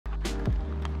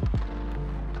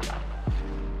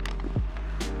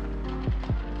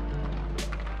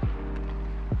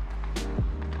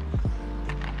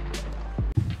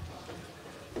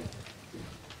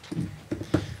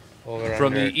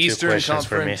From the Eastern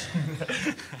Conference,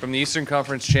 from the Eastern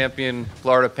Conference champion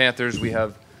Florida Panthers, we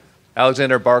have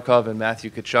Aleksander Barkov and Matthew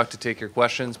Tkachuk to take your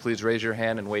questions. Please raise your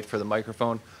hand and wait for the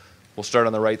microphone. We'll start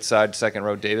on the right side, second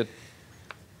row. David.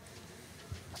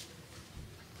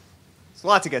 It's a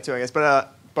lot to get to, I guess.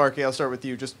 But Barky, I'll start with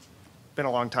you. Just been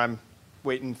a long time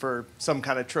waiting for some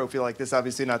kind of trophy like this.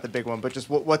 Obviously not the big one, but just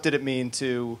what did it mean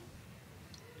to,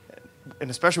 and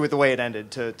especially with the way it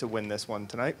ended, to win this one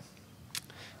tonight?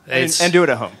 And do it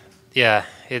at home. Yeah,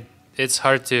 it's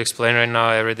hard to explain right now.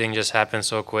 Everything just happened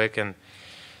so quick, and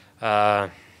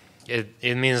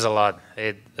it means a lot.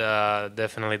 It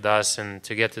definitely does. And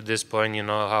to get to this point, you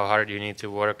know how hard you need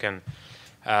to work, and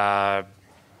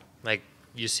like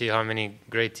you see how many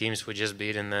great teams we just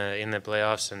beat in the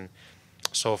playoffs and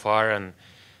so far, and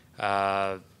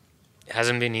it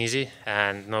hasn't been easy,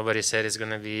 and nobody said it's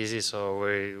gonna be easy. So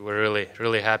we're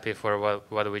really happy for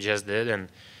what we just did,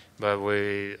 but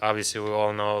we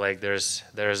all know like there's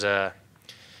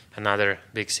another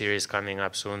big series coming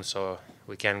up soon, so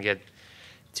we can't get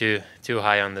too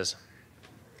high on this.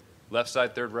 Left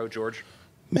side, third row, George.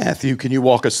 Matthew, can you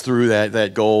walk us through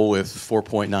that goal with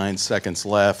 4.9 seconds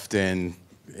left, and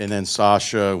then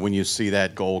Sasha, when you see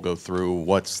that goal go through,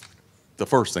 what's the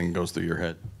first thing that goes through your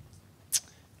head?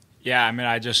 Yeah, I mean,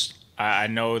 I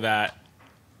know that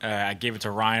I gave it to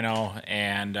Rhino,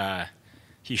 and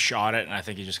he shot it, and I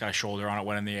think he just got a shoulder on it,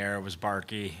 went in the air. It was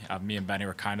Barky. Me and Benny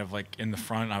were kind of like in the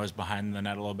front. I was behind the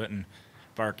net a little bit, and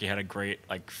Barky had a great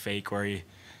like fake where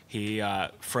he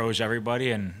froze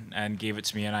everybody and gave it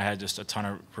to me, and I had just a ton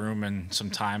of room and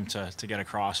some time to get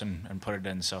across and put it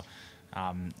in. So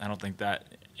I don't think that,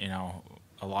 you know,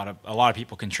 a lot of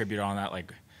people contribute on that,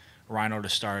 like Rhino to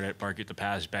start it, Barky at the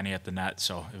pass, Benny at the net.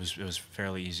 So it was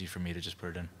fairly easy for me to just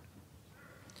put it in.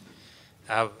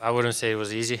 I wouldn't say it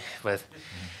was easy, but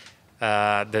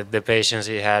the patience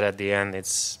he had at the end,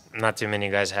 it's not too many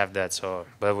guys have that. So,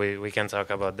 but we can talk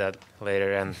about that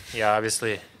later. And yeah,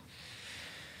 obviously,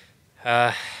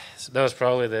 so that was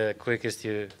probably the quickest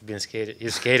you've been skated.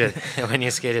 You skated when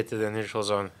you skated to the neutral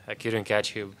zone. I couldn't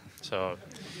catch you. So,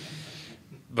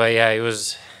 but yeah, it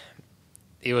was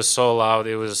so loud.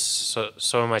 It was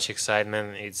so much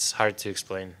excitement. It's hard to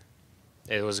explain.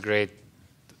 It was great.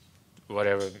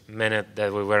 Whatever minute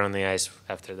that we were on the ice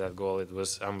after that goal, it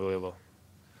was unbelievable.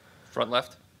 Front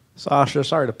left. Sasha,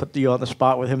 sorry to put you on the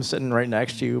spot with him sitting right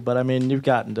next to you, but I mean, you've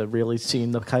gotten to really see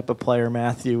the type of player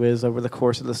Matthew is over the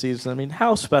course of the season. I mean,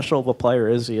 how special of a player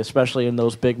is he, especially in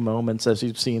those big moments as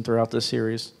you've seen throughout this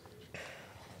series?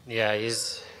 Yeah,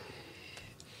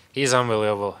 he's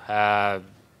unbelievable.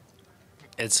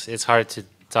 It's hard to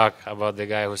talk about the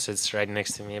guy who sits right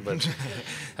next to me, but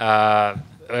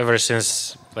ever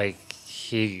since like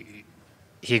he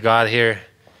got here,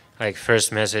 like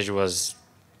first message was,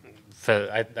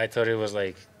 I thought it was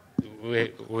like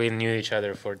we knew each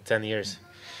other for 10 years.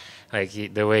 Like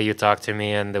the way you talk to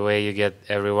me and the way you get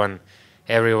everyone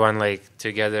like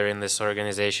together in this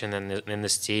organization and in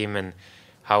this team, and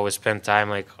how we spend time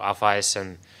like off ice,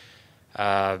 and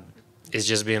it's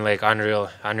just been like unreal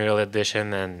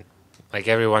addition. And like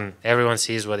everyone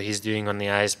sees what he's doing on the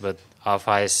ice, but off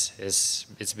ice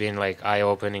it's been like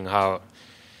eye-opening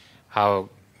how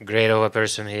great of a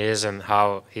person he is, and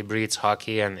how he breathes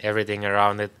hockey and everything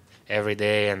around it every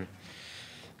day, and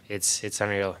it's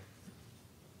unreal.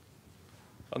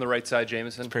 On the right side,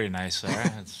 Jameson. It's pretty nice there.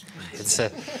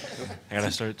 I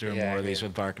gotta start doing more of these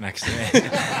with Bark next to me.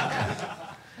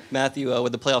 Matthew,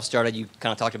 with the playoffs started, you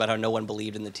kind of talked about how no one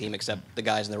believed in the team except the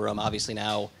guys in the room. Obviously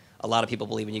now a lot of people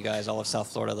believe in you guys, all of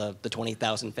South Florida, the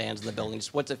 20,000 fans in the building.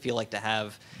 Just what's it feel like to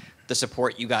have the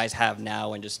support you guys have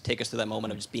now, and just take us through that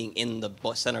moment of just being in the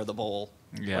center of the bowl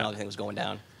when everything was going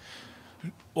down?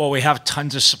 Well, we have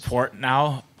tons of support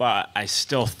now, but I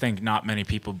still think not many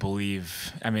people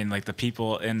believe. I mean, like the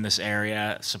people in this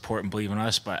area support and believe in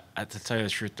us, but to tell you the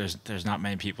truth, there's not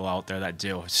many people out there that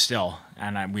do still.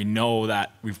 And we know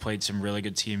that we've played some really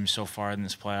good teams so far in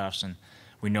this playoffs, and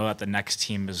we know that the next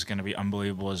team is going to be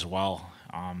unbelievable as well.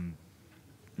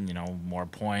 You know, more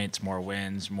points, more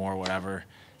wins, more whatever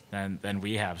than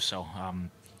we have. So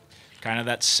kind of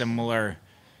that similar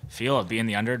feel of being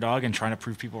the underdog and trying to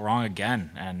prove people wrong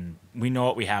again. And we know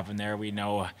what we have in there. We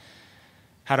know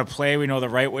how to play. We know the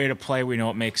right way to play. We know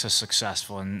what makes us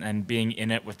successful. And being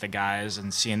in it with the guys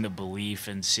and seeing the belief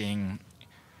and seeing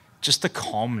just the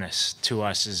calmness to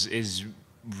us is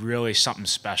really something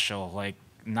special. Like,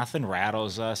 nothing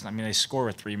rattles us. I mean, they score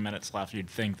with 3 minutes left. You'd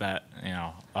think that, you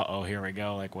know, here we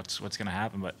go. Like, what's going to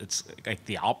happen? But it's like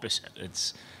the opposite.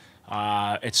 It's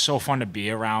so fun to be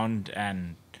around,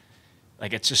 and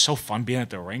like it's just so fun being at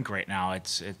the rink right now.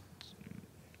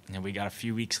 we got a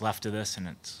few weeks left of this, and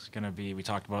it's going to be, we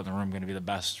talked about in the room, going to be the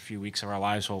best few weeks of our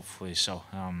lives, hopefully. So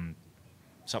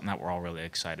something that we're all really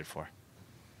excited for.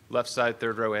 Left side,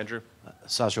 third row, Andrew.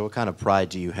 Sasha, what kind of pride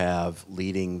do you have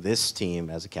leading this team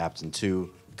as a captain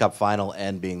to the Cup final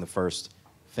and being the first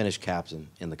Finnish captain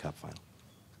in the Cup final?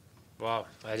 Wow,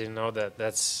 I didn't know that.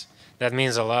 That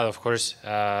means a lot, of course.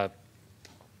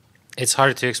 It's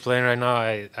hard to explain right now.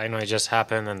 I know it just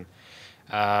happened, and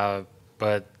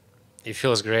but it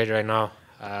feels great right now.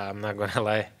 I'm not gonna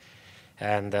lie,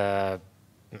 and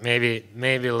maybe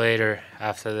later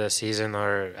after the season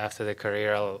or after the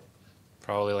career, I'll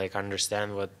probably like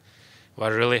understand what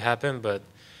really happened. But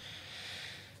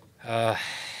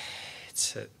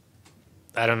it's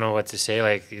I don't know what to say.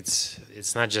 Like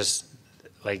it's not just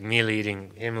like me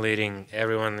leading, him leading,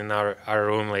 everyone in our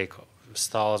room, like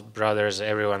Stahl's brothers,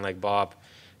 everyone, like Bob.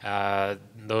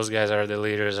 Those guys are the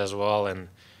leaders as well, and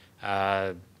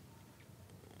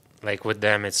like with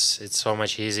them, it's so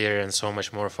much easier and so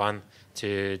much more fun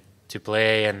to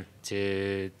play and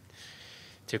to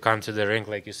come to the rink,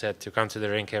 like you said, to come to the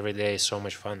rink every day is so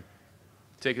much fun.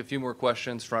 Take a few more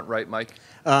questions. Front right, Mike.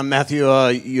 Matthew,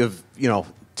 you have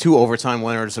 2 overtime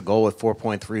winners, a goal with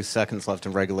 4.3 seconds left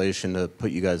in regulation to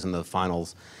put you guys in the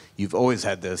finals. You've always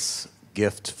had this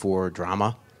gift for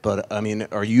drama, but I mean,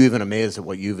 are you even amazed at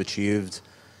what you've achieved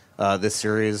this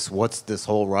series? What's this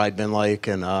whole ride been like?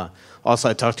 And also,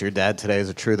 I talked to your dad today. Is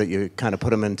it true that you kind of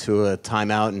put him into a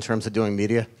timeout in terms of doing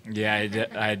media? Yeah,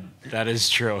 that is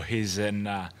true. He's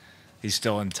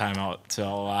still in timeout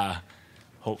till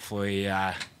hopefully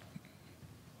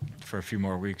for a few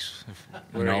more weeks.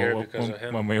 We're here because of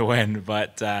him. When we win,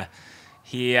 but I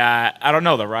don't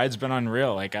know. The ride's been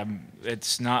unreal. Like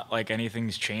it's not like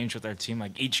anything's changed with our team.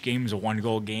 Like each game's a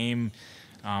 1-goal game.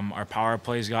 Our power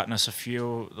play's gotten us a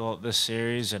few this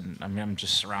series, and I mean I'm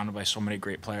just surrounded by so many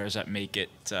great players that make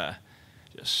it just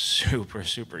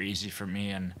super easy for me,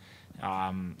 and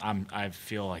I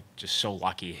feel like just so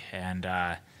lucky, and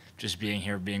just being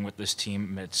here, being with this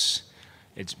team, it's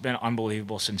been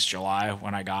unbelievable since July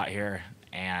when I got here,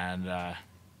 and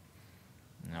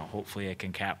hopefully I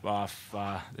can cap off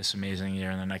this amazing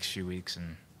year in the next few weeks.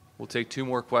 And we'll take 2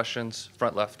 more questions.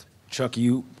 Front left. Chuck,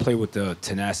 you play with the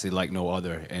tenacity like no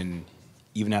other, and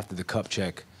even after the cup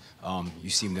check, you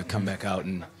seem to come back out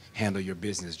and handle your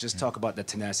business. Just talk about that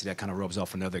tenacity that kind of rubs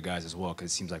off on other guys as well,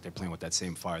 because it seems like they're playing with that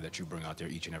same fire that you bring out there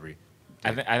each and every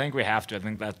day. I think we have to. I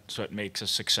think that's what makes us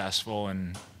successful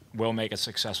and will make us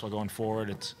successful going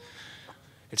forward.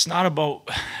 It's not about,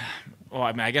 well,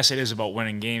 I mean, I guess it is about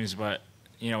winning games, but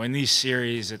in these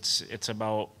series, it's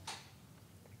about.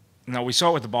 We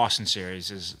saw it with the Boston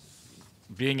series is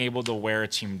being able to wear a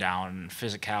team down,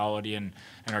 physicality, and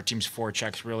our team's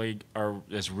forechecks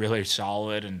is really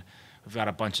solid, and we've got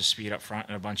a bunch of speed up front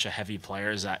and a bunch of heavy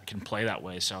players that can play that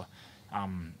way. So,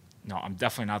 no, I'm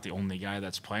definitely not the only guy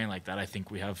that's playing like that. I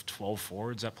think we have 12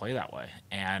 forwards that play that way,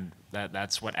 and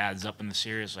that's what adds up in the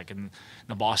series. Like in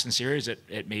the Boston series,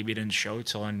 it maybe didn't show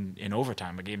till in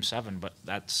overtime, a Game 7, but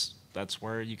that's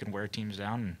where you can wear teams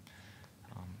down. And,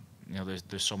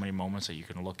 there's so many moments that you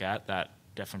can look at that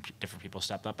different people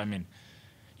stepped up. I mean,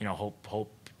 hope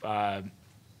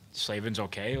Slavin's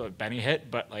okay. Like Benny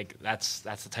hit, but like that's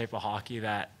the type of hockey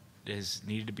that is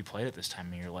needed to be played at this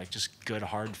time of year. Like just good,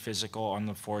 hard, physical on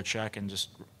the forecheck and just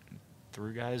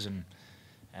through guys. And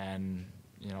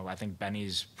I think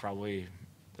Benny's probably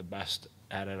the best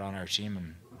at it on our team,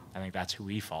 and I think that's who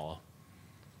we follow.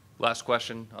 Last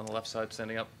question on the left side,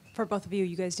 standing up. For both of you,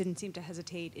 you guys didn't seem to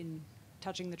hesitate in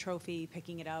touching the trophy,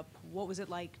 picking it up. What was it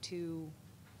like to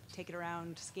take it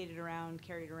around, skate it around,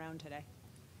 carry it around today?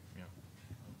 Yeah.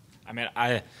 I mean,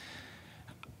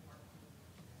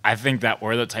 I think that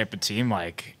we're the type of team,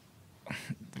 like,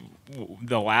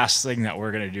 the last thing that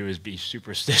we're going to do is be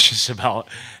superstitious about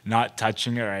not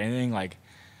touching it or anything. Like,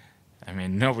 I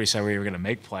mean, nobody said we were going to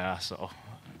make playoffs, so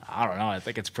I don't know. I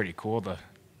think it's pretty cool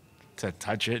to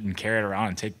touch it and carry it around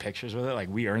and take pictures with it. Like,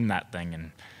 we earned that thing,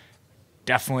 and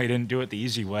definitely didn't do it the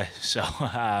easy way. So,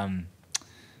 I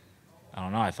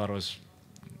don't know. I thought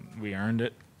we earned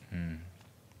it. And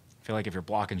I feel like if you're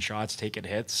blocking shots, taking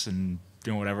hits, and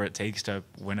doing whatever it takes to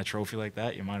win a trophy like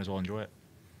that, you might as well enjoy it.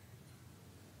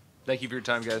 Thank you for your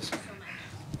time, guys.